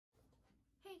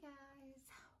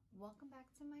Welcome back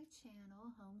to my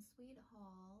channel, Home Sweet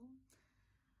Haul.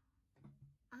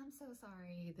 I'm so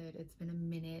sorry that it's been a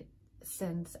minute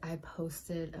since I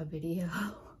posted a video.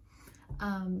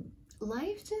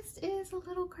 Life just is a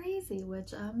little crazy,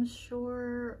 which I'm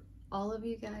sure all of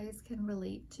you guys can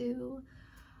relate to.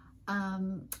 I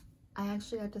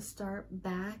actually had to start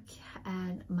back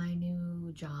at my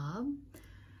new job,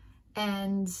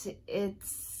 and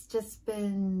it's just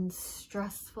been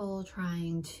stressful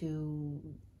trying to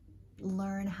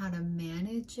learn how to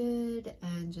manage it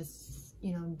and just,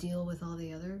 you know, deal with all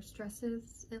the other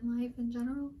stresses in life in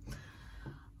general,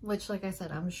 which, like I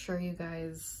said, I'm sure you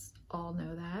guys all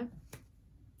know that.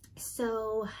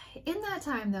 So in that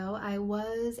time though, I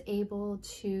was able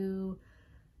to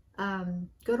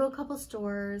go to a couple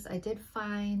stores. I did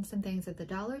find some things at the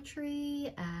Dollar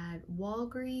Tree, at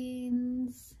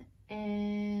Walgreens,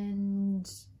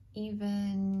 and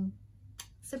even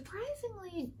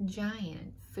surprisingly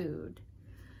Giant food.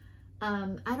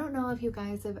 I don't know if you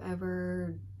guys have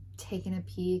ever taken a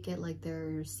peek at like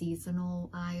their seasonal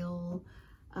aisle.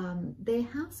 They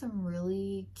have some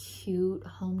really cute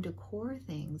home decor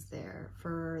things there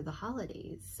for the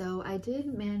holidays. So I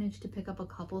did manage to pick up a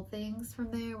couple things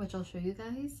from there, which I'll show you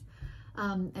guys.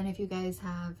 And if you guys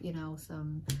have, you know,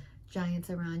 some Giants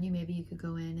around you, maybe you could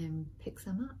go in and pick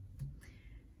some up.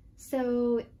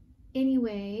 So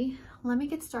anyway, let me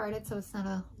get started so it's not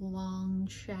a long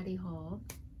chatty haul.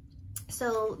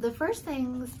 So the first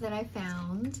things that I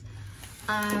found,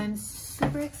 I'm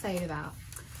super excited about.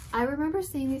 I remember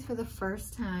seeing these for the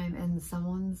first time in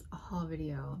someone's haul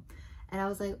video, and I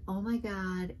was like, oh my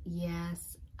god,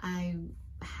 yes, I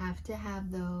have to have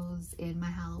those in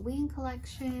my Halloween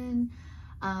collection.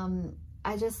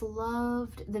 I just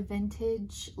loved the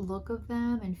vintage look of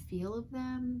them and feel of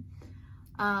them.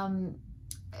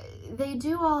 They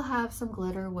do all have some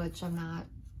glitter, which I'm not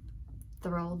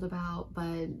thrilled about,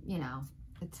 but you know,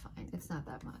 it's fine. It's not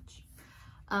that much.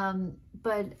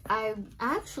 But I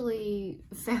actually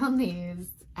found these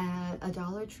at a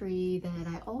Dollar Tree that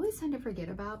I always tend to forget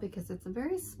about because it's a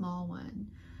very small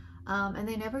one. And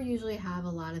they never usually have a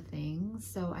lot of things,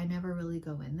 so I never really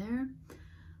go in there.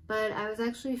 But I was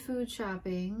actually food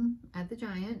shopping at the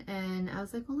Giant, and I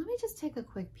was like, well, let me just take a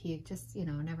quick peek, just, you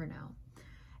know, never know.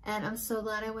 And I'm so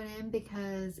glad I went in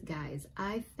because, guys,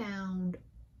 I found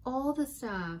all the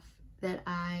stuff that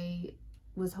I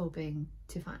was hoping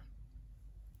to find.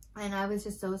 And I was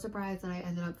just so surprised that I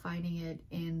ended up finding it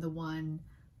in the one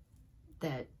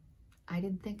that I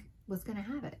didn't think was gonna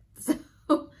have it. So it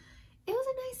was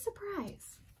a nice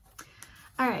surprise.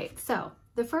 All right, so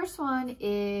the first one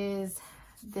is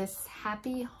this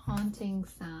happy haunting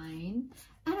sign.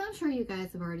 And I'm sure you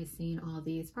guys have already seen all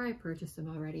these, probably purchased them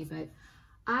already, but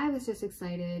I was just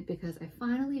excited because I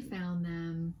finally found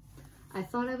them. I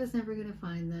thought I was never gonna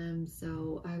find them,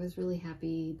 so I was really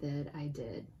happy that I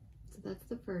did. So that's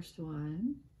the first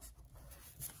one.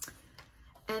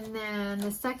 And then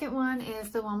the second one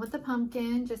is the one with the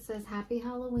pumpkin. Just says Happy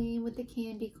Halloween with the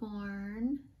candy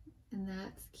corn. And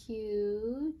that's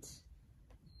cute.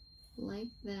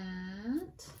 Like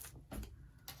that.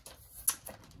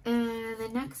 And the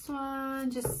next one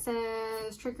just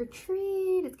says Trick or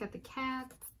Treat. It's got the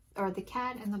cat, or the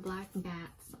cat and the black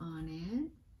bats on it.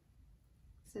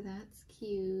 So that's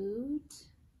cute.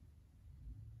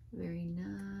 Very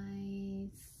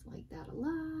nice. Like that a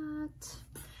lot.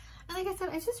 And like I said,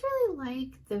 I just really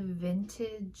like the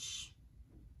vintage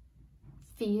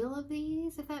feel of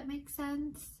these, if that makes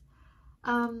sense.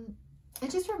 It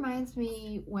just reminds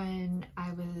me when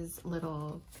I was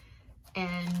little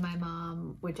and my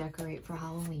mom would decorate for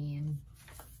Halloween.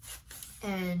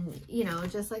 And, you know,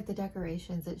 just like the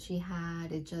decorations that she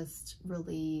had, it just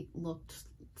really looked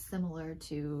similar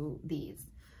to these.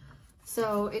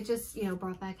 So it just, you know,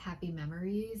 brought back happy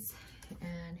memories.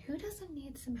 And who doesn't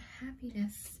need some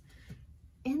happiness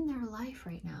in their life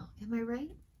right now? Am I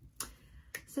right?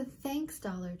 So thanks,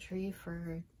 Dollar Tree,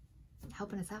 for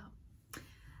helping us out.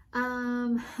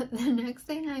 The next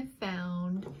thing I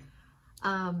found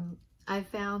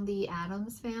the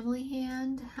Addams Family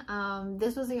hand.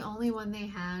 This was the only one they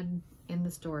had in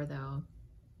the store though.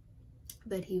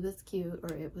 But he was cute,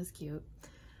 or it was cute.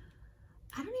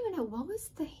 I don't even know, what was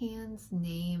the hand's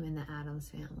name in the Addams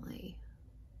Family?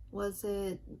 Was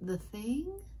it The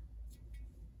Thing?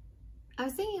 I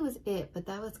was thinking it was It, but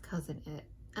that was Cousin It.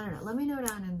 I don't know. Let me know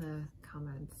down in the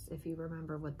comments if you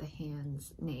remember what the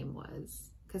hand's name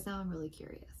was, because now I'm really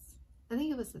curious. I think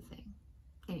it was The Thing.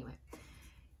 Anyway,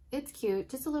 it's cute.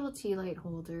 Just a little tea light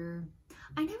holder.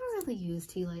 I never really use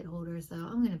tea light holders though,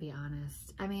 I'm gonna be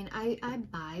honest. I mean, I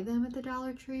buy them at the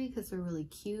Dollar Tree because they're really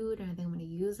cute and I think I'm gonna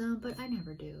use them, but I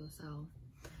never do, so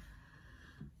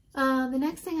The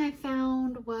next thing I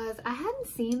found was, I hadn't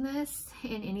seen this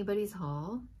in anybody's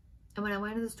haul. And when I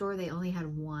went to the store, they only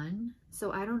had one.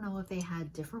 So I don't know if they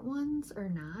had different ones or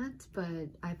not, but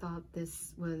I thought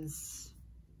this was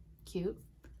cute.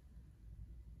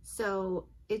 So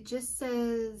it just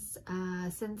says,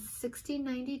 since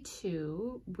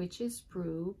 1692, Witch's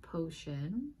Brew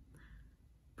Potion,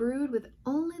 brewed with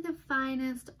only the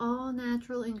finest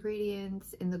all-natural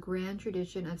ingredients in the grand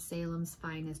tradition of Salem's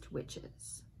finest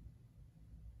witches.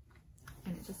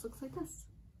 And it just looks like this.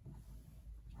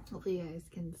 Hopefully you guys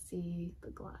can see the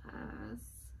glass.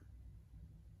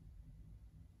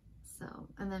 So,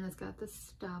 and then it's got the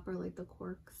stopper, like the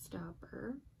cork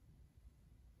stopper.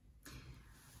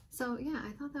 So yeah,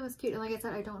 I thought that was cute. And like I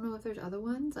said, I don't know if there's other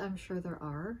ones. I'm sure there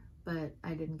are, but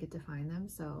I didn't get to find them.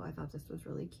 So I thought this was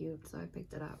really cute. So I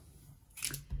picked it up.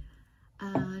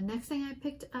 Next thing I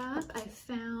picked up, I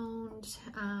found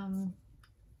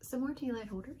some more tea light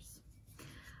holders.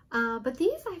 But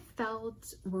these I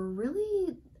felt were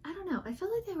really, I don't know, I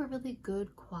felt like they were really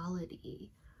good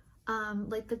quality.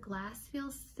 Like the glass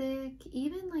feels thick,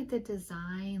 even like the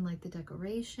design, like the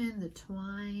decoration, the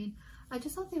twine. I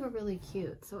just thought they were really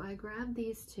cute. So I grabbed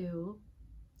these two,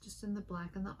 just in the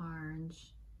black and the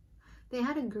orange. They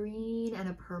had a green and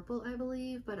a purple, I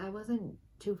believe, but I wasn't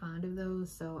too fond of those,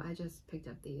 so I just picked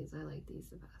up these. I like these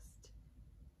the best.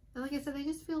 And like I said, they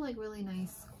just feel like really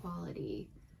nice quality.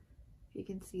 You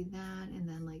can see that, and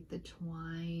then like the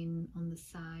twine on the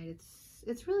side,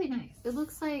 it's really nice. It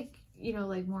looks like, you know,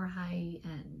 like more high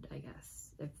end, I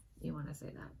guess, if you want to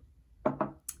say that.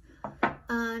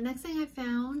 Next thing I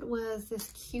found was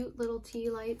this cute little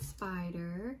tea light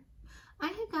spider. I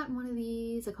had gotten one of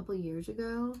these a couple years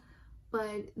ago,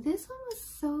 but this one was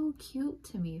so cute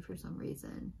to me for some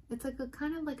reason. It's like a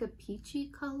kind of like a peachy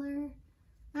color.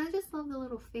 And I just love the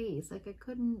little face. Like I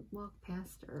couldn't walk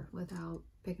past her without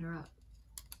picking her up.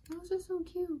 It was just so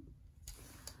cute.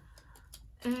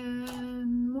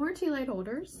 And more tea light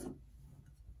holders.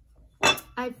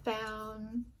 I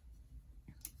found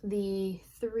the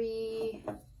 3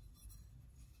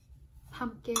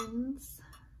 pumpkins.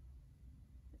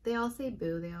 They all say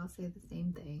boo. They all say the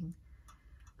same thing.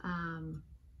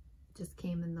 Just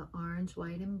came in the orange,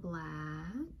 white, and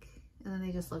black. And then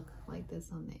they just look like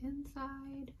this on the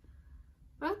inside.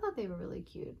 But I thought they were really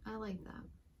cute. I like them.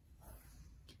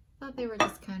 Thought they were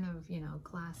just kind of, you know,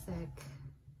 classic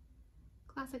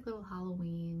little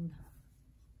Halloween.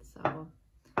 So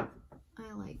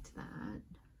I liked that.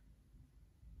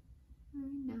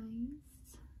 Very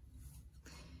nice.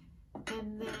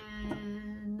 And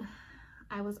then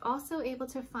I was also able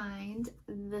to find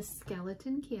the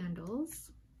skeleton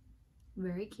candles.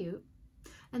 Very cute.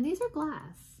 And these are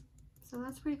glass. So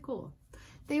that's pretty cool.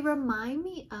 They remind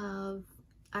me of,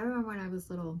 I remember when I was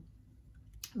little,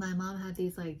 my mom had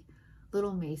these like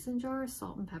little mason jars,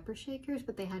 salt and pepper shakers,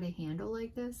 but they had a handle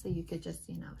like this, so you could just,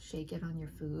 you know, shake it on your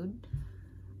food.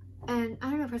 And I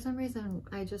don't know, for some reason,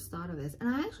 I just thought of this. And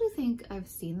I actually think I've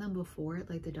seen them before at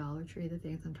like the Dollar Tree, the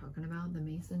things I'm talking about, the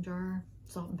mason jar,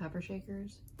 salt and pepper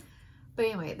shakers. But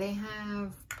anyway, they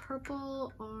have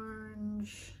purple,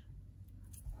 orange,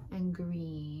 and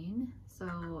green. So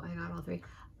I got all 3.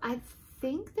 I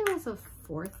think there was a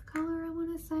 4th color, I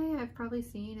want to say. I've probably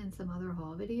seen in some other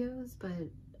haul videos, but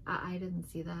I didn't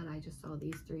see that. I just saw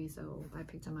these 3, so I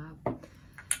picked them up.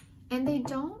 And they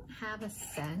don't have a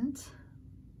scent.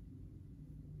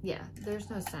 Yeah, there's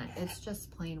no scent. It's just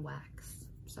plain wax.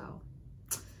 So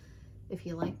if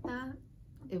you like that,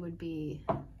 it would be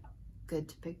good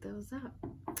to pick those up.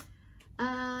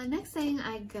 Next thing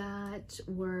I got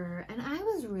were, and I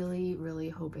was really, really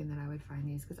hoping that I would find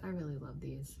these because I really love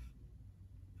these.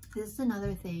 This is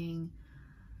another thing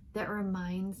that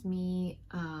reminds me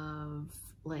of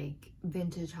like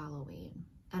vintage Halloween,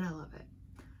 and I love it.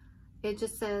 It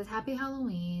just says Happy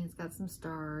Halloween. It's got some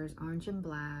stars, orange and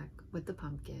black with the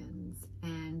pumpkins,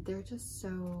 and they're just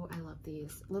so, I love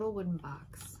these. Little wooden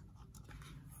box,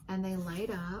 and they light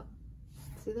up.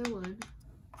 See, they're wood.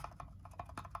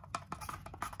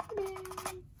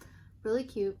 Really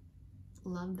cute.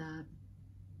 Love that.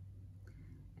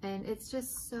 And it's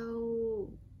just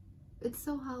so, it's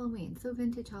so Halloween, so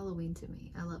vintage Halloween to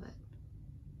me. I love it.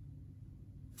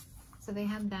 So they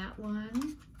had that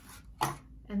one,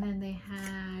 and then they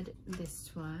had this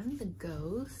one, the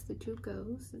ghost, the 2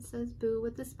 ghosts. It says boo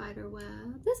with the spider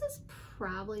web. This is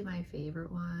probably my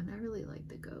favorite one. I really like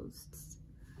the ghosts.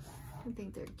 I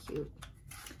think they're cute.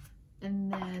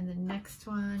 And then the next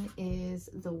one is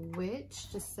the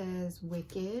witch. Just says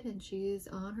wicked, and she's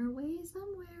on her way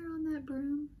somewhere on that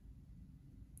broom.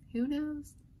 Who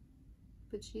knows?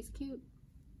 But she's cute.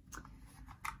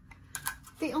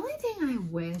 The only thing I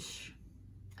wish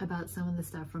about some of the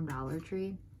stuff from Dollar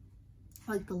Tree,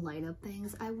 like the light up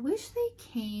things, I wish they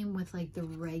came with like the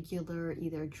regular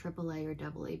either AAA or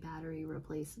AA battery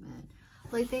replacement.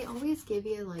 Like they always give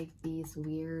you like these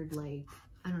weird, like,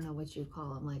 I don't know what you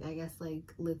call them, like I guess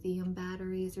like lithium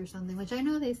batteries or something, which I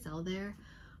know they sell there,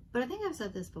 but I think I've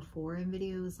said this before in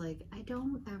videos, like I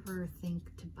don't ever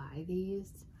think to buy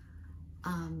these.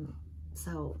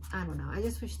 So I don't know, I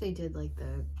just wish they did like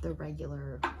the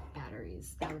regular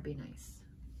batteries. That would be nice.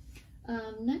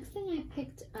 Next thing I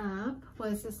picked up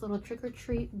was this little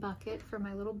trick-or-treat bucket for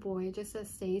my little boy. It just says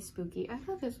stay spooky. I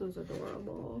thought this was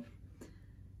adorable,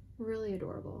 really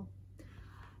adorable.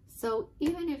 So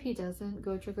even if he doesn't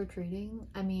go trick-or-treating,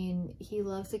 I mean, he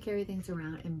loves to carry things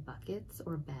around in buckets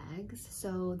or bags,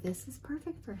 so this is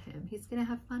perfect for him. He's gonna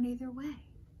have fun either way.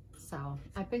 So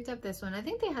I picked up this one. I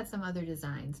think they had some other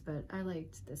designs, but I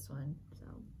liked this one, so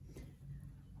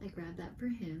I grabbed that for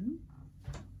him.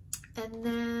 And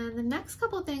then the next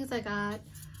couple things I got,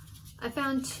 I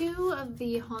found 2 of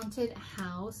the haunted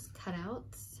house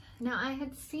cutouts. Now I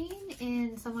had seen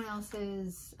in someone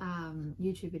else's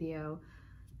YouTube video,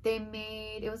 they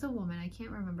made, it was a woman, I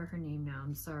can't remember her name now,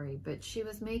 I'm sorry, but she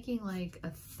was making like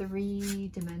a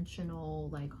 3-dimensional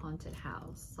like haunted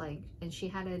house, like, and she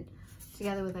had it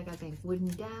together with like, I think wooden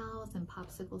dowels and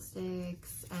popsicle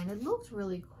sticks, and it looked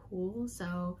really cool.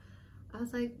 So I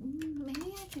was like,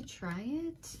 maybe I could try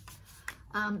it.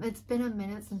 It's been a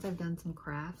minute since I've done some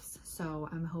crafts, so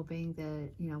I'm hoping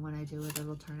that, you know, when I do it,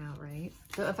 it'll turn out right.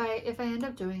 So if I end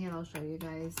up doing it, I'll show you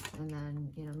guys, and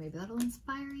then, you know, maybe that'll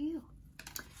inspire you.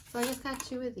 So I just got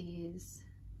 2 of these.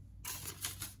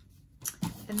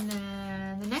 And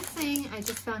then the next thing, I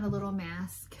just found a little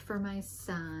mask for my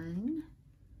son.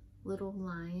 Little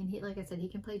lion. He, like I said, he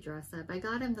can play dress up. I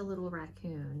got him the little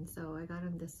raccoon, so I got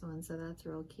him this one, so that's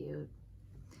real cute.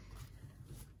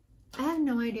 I have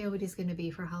no idea what he's going to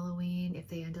be for Halloween, if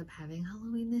they end up having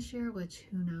Halloween this year, which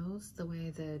who knows, the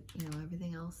way that, you know,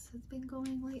 everything else has been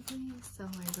going lately, so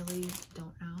I really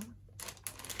don't know.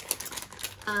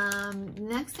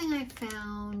 Next thing I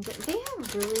found, they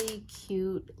have really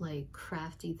cute, like,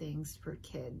 crafty things for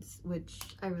kids,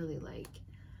 which I really like.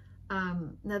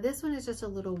 Now this one is just a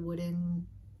little wooden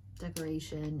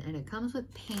decoration, and it comes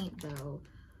with paint though.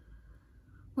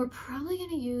 We're probably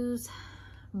going to use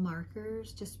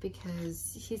markers just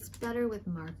because he's better with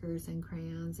markers and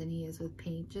crayons than he is with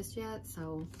paint just yet,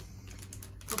 so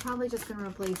we're probably just going to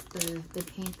replace the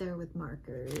paint there with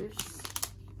markers.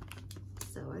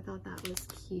 So I thought that was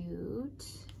cute.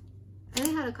 And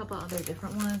they had a couple other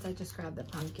different ones. I just grabbed the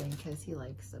pumpkin because he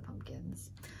likes the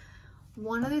pumpkins.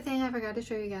 One other thing I forgot to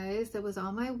show you guys that was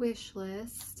on my wish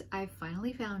list, I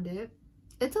finally found it.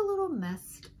 It's a little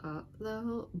messed up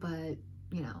though, but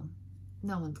you know,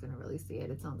 no one's gonna really see it.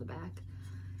 It's on the back.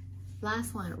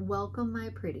 Last one, welcome my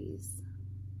pretties.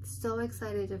 So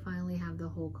excited to finally have the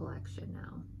whole collection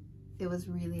now. It was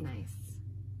really nice.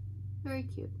 Very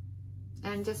cute.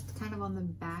 And just kind of on the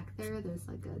back there, there's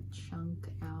like a chunk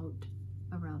out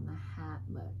around the hat,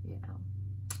 but you know,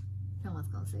 no one's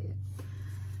gonna see it.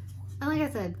 And like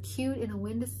I said, cute in a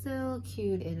windowsill,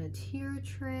 cute in a tier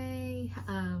tray,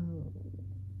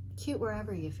 cute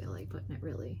wherever you feel like putting it,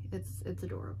 really. It's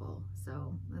adorable,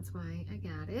 so that's why I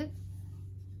got it.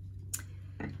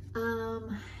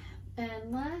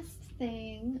 And last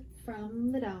thing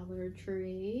from the Dollar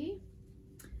Tree,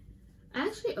 I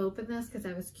actually opened this because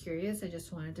I was curious. I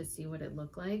just wanted to see what it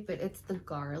looked like, but it's the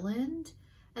garland,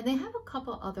 and they have a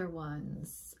couple other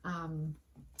ones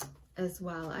as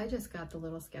well. I just got the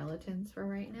little skeletons for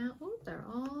right now. Oh, they're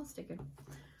all sticking.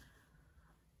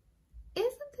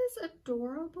 Isn't this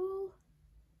adorable?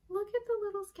 Look at the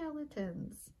little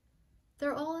skeletons.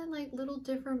 They're all in like little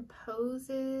different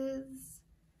poses.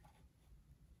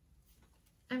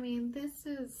 I mean, this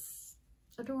is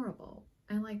adorable.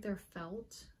 And like they're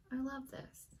felt. I love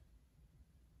this.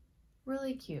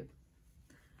 Really cute.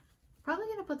 Probably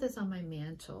gonna put this on my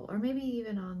mantle, or maybe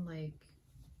even on like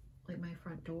my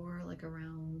front door, like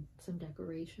around some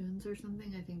decorations or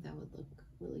something. I think that would look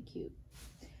really cute.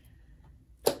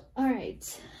 All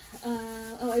right.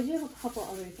 Oh, I do have a couple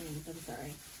other things. I'm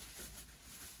sorry.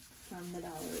 From the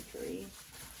Dollar Tree.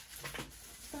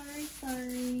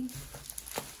 Sorry.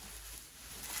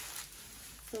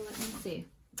 So let me see.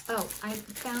 Oh, I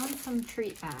found some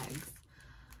treat bags.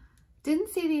 Didn't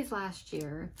see these last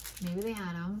year. Maybe they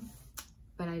had them,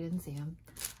 but I didn't see them.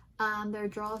 They're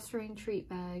drawstring treat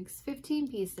bags, 15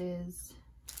 pieces,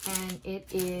 and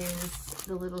it is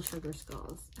the little sugar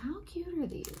skulls. How cute are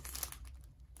these?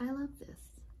 I love this.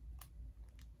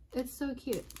 It's so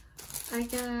cute. I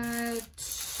got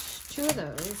 2 of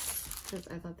those. because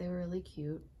I thought they were really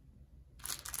cute.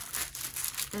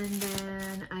 And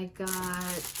then I got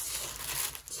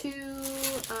 2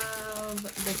 of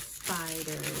the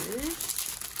spiders.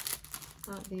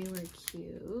 Thought they were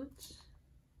cute.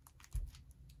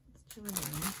 Let's 2 of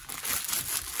them.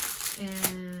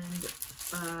 And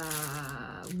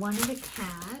 1 of the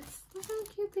cats. Look how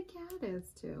cute the cat is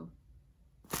too.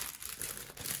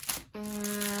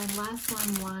 And last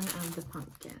one of the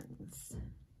pumpkins.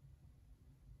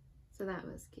 So that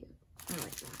was cute. I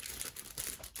like that.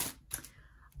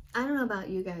 I don't know about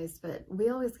you guys, but we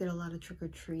always get a lot of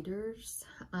trick-or-treaters.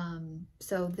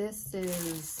 So this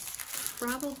is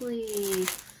probably,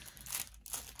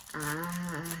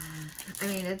 I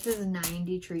mean, it says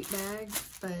 90 treat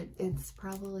bags, but it's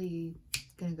probably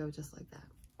gonna go just like that.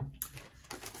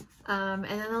 And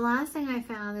then the last thing I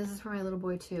found, this is for my little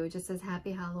boy too. It just says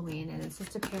Happy Halloween, and it's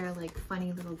just a pair of like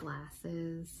funny little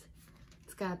glasses.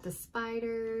 It's got the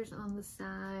spiders on the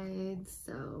sides,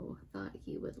 so I thought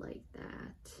he would like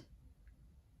that.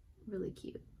 Really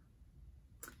cute.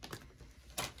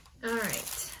 All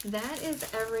right, that is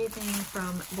everything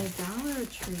from the Dollar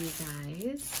Tree,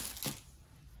 guys.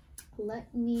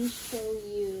 Let me show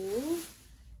you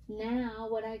now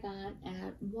what I got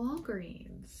at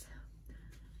Walgreens.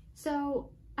 So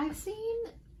I've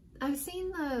seen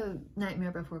the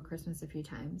Nightmare Before Christmas a few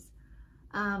times.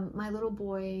 My little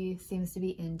boy seems to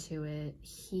be into it.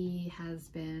 He has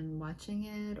been watching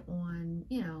it on,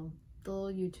 you know, the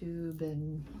little YouTube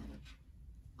and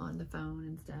on the phone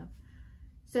and stuff.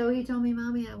 So he told me,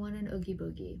 Mommy, I want an Oogie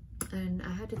Boogie. And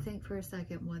I had to think for a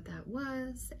second what that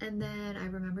was. And then I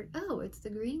remembered, oh, it's the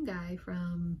green guy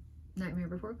from Nightmare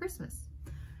Before Christmas.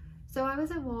 So I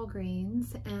was at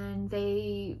Walgreens and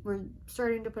they were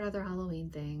starting to put out their Halloween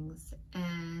things,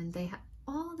 and they had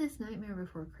all this Nightmare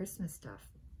Before Christmas stuff.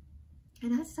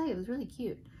 And I have to tell you, it was really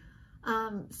cute.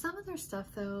 Some of their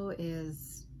stuff though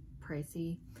is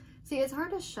pricey. See, it's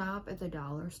hard to shop at the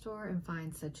dollar store and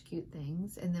find such cute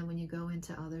things. And then when you go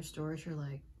into other stores, you're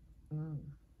like, I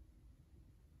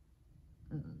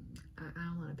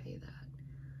don't want to pay that.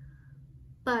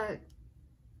 But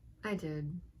I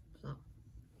did, so.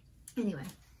 Anyway,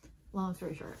 long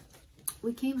story short,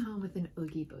 we came home with an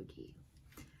Oogie Boogie.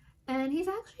 And he's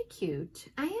actually cute.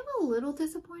 I am a little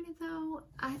disappointed though.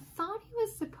 I thought he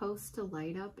was supposed to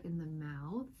light up in the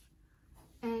mouth,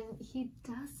 and he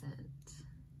doesn't.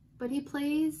 But he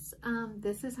plays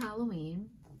This Is Halloween,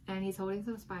 and he's holding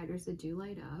some spiders that do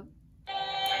light up.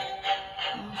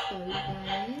 I'll show you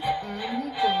guys. And he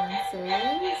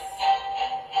dances.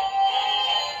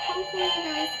 Hopefully you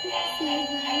guys can see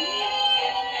him.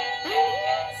 And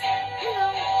he's, you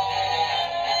know,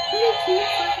 pretty cute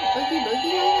for an Oogie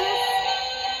Boogie, I guess.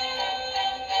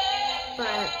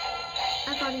 But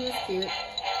I thought he was cute.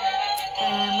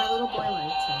 And my little boy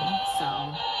liked him, so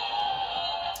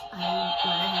I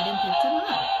went ahead and picked him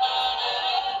up.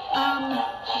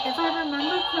 If I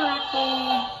remember correctly,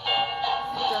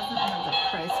 it doesn't have the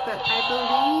price, but I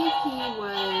believe he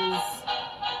was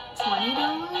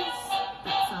 $20.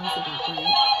 That sounds about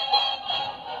right.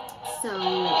 So,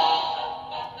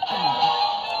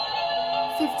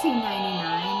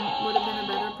 $15.99 would have been a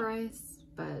better price,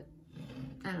 but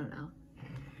I don't know.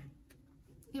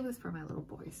 It was for my little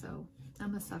boy, so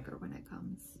I'm a sucker when it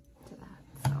comes to that.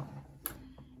 So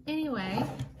anyway,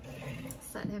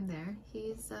 set him there.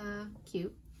 He's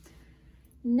cute.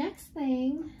 Next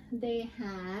thing they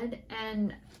had,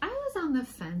 and I was on the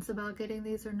fence about getting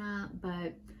these or not,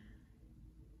 but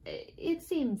it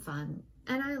seemed fun,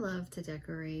 and I love to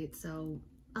decorate, so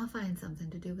I'll find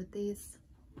something to do with these.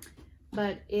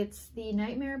 But it's the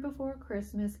Nightmare Before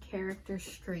Christmas character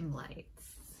string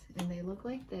lights, and they look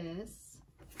like this,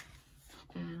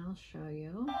 and I'll show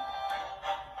you.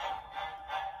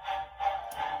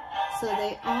 So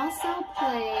they also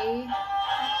play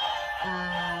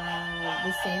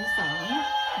the same song,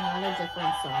 not a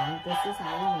different song. This Is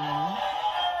Halloween.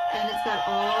 And it's got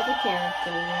all the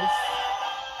characters,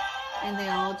 and they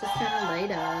all just kind of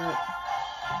light up.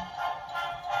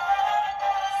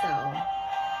 So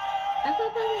I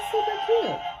thought that was super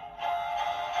cute.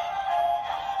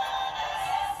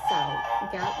 So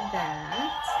got that.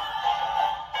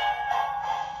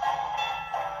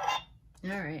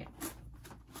 All right.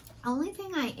 Only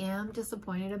thing I am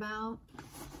disappointed about,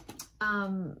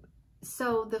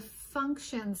 so the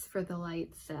functions for the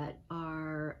light set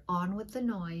are on with the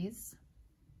noise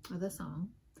of the song,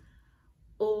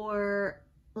 or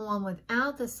on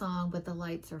without the song but the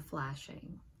lights are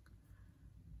flashing.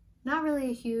 Not really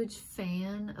a huge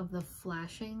fan of the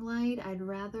flashing light. I'd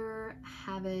rather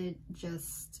have it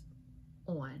just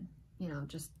on, you know,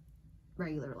 just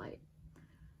regular light.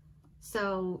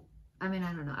 So I mean,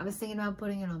 I don't know. I was thinking about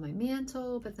putting it on my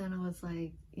mantle, but then I was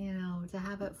like, you know, to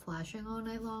have it flashing all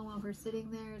night long while we're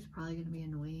sitting there is probably going to be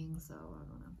annoying. So I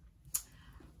don't know.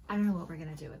 I don't know what we're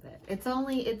going to do with it.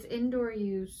 It's indoor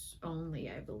use only,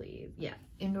 I believe. Yeah,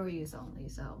 indoor use only.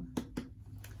 So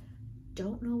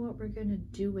don't know what we're going to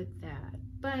do with that,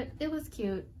 but it was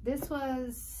cute. This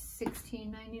was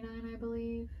 $16.99, I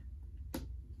believe.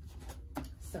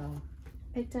 So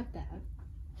picked up that.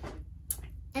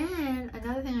 And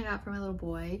another thing I got for my little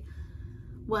boy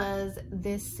was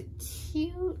this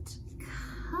cute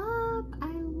cup.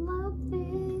 I love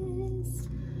this.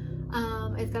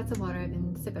 It's got some water. I've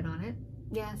been sipping on it.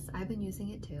 Yes, I've been using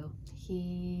it too.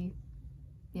 He,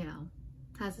 you know,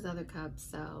 has his other cups,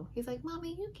 so he's like,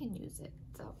 Mommy, you can use it.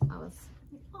 So I was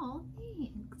like, oh,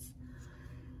 thanks.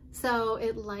 So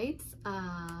it lights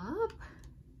up.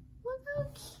 Look how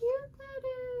cute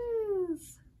that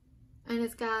is. And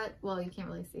it's got, well, you can't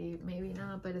really see, maybe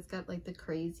not, but it's got like the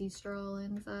crazy straw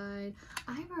inside.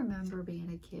 I remember being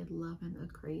a kid loving a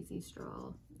crazy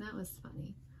straw. That was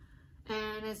funny.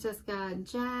 And it's just got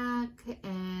Jack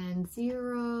and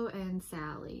Zero and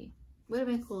Sally. Would have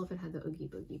been cool if it had the Oogie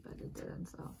Boogie, but it didn't,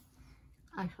 so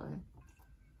actually.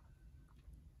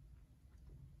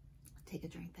 Take a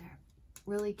drink there.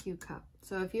 Really cute cup.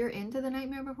 So if you're into The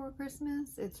Nightmare Before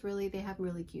Christmas, it's really, they have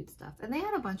really cute stuff. And they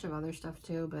had a bunch of other stuff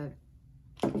too, but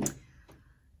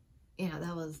you know,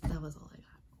 that was all I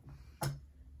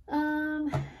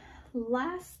got.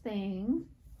 Last thing,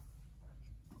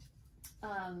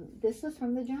 this was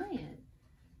from the Giant.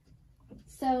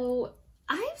 So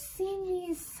I've seen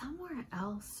these somewhere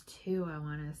else too, I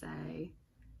want to say,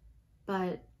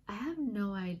 but I have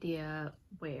no idea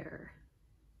where.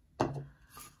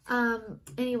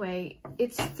 Anyway,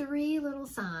 it's 3 little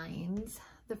signs.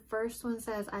 The first one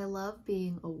says, I love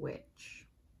being a witch.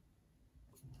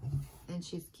 And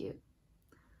she's cute.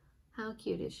 How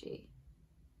cute is she?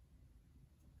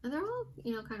 And they're all,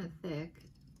 you know, kind of thick.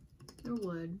 They're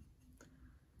wood.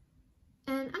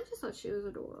 And I just thought she was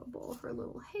adorable. Her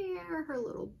little hair, her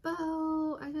little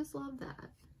bow. I just love that.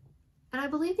 And I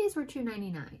believe these were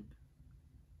 $2.99.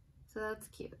 So that's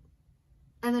cute.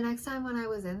 And the next time when I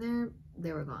was in there,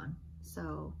 they were gone.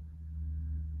 So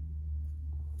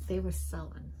they were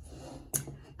selling.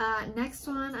 Next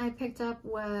one I picked up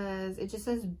was, it just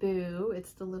says Boo.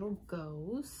 It's the little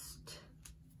ghost.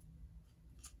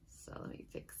 So let me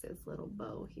fix his little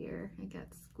bow here. It got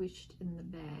squished in the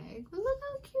bag. But look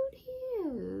how cute he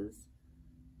is.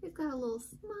 He's got a little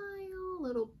smile,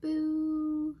 little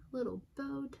boo, little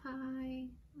bow tie.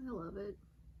 I love it.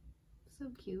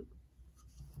 So cute.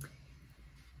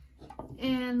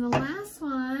 And the last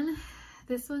one,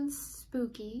 this one's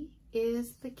spooky,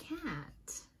 is the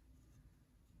cat.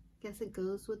 Guess it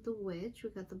goes with the witch.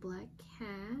 We got the black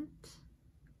cat.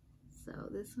 So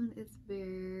this one is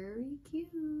very cute.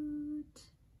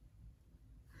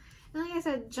 And like I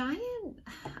said, Giant,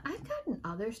 I've gotten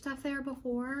other stuff there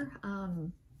before.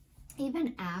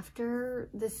 Even after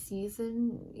the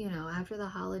season, you know, after the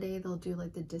holiday, they'll do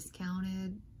like the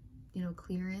discounted, you know,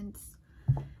 clearance.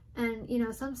 And, you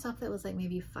know, some stuff that was like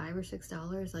maybe $5 or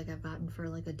 $6, like I've gotten for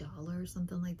like $1 or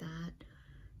something like that.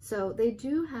 So they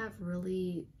do have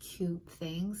really cute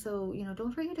things. So, you know,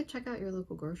 don't forget to check out your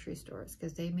local grocery stores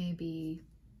because they may be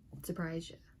surprise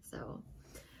you. So,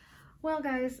 well,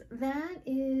 guys, that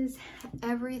is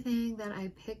everything that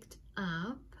I picked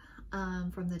up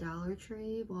from the Dollar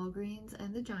Tree, Walgreens,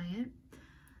 and the Giant.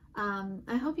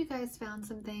 I hope you guys found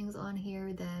some things on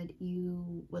here that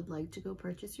you would like to go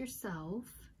purchase yourself.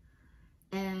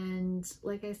 And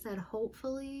like I said,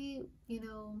 hopefully, you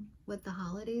know, with the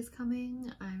holidays coming,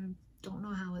 I don't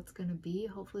know how it's going to be.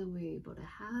 Hopefully we're able to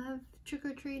have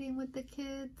trick-or-treating with the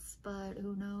kids, but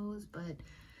who knows. But,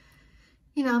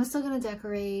 you know, I'm still going to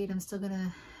decorate. I'm still going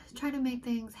to try to make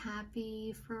things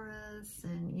happy for us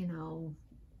and, you know,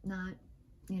 not,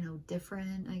 you know,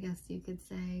 different, I guess you could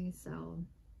say. So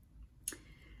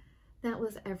that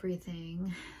was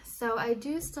everything. So I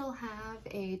do still have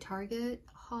a Target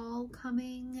haul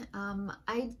coming.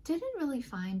 I didn't really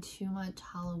find too much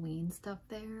Halloween stuff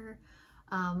there.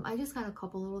 I just got a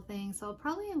couple little things, so I'll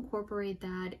probably incorporate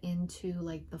that into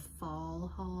like the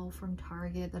fall haul from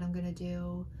Target that I'm gonna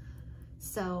do.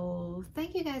 So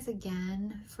thank you guys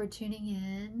again for tuning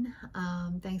in.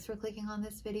 Thanks for clicking on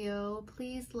this video.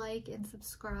 Please like and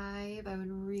subscribe. I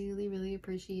would really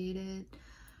appreciate it.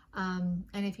 And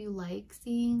if you like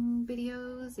seeing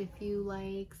videos, if you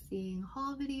like seeing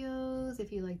haul videos,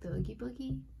 if you like the Oogie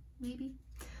Boogie, maybe.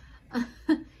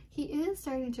 He is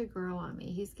starting to grow on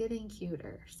me. He's getting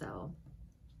cuter. So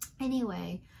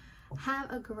anyway,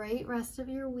 have a great rest of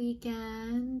your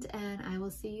weekend, and I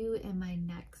will see you in my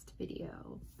next video.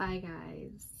 Bye,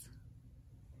 guys.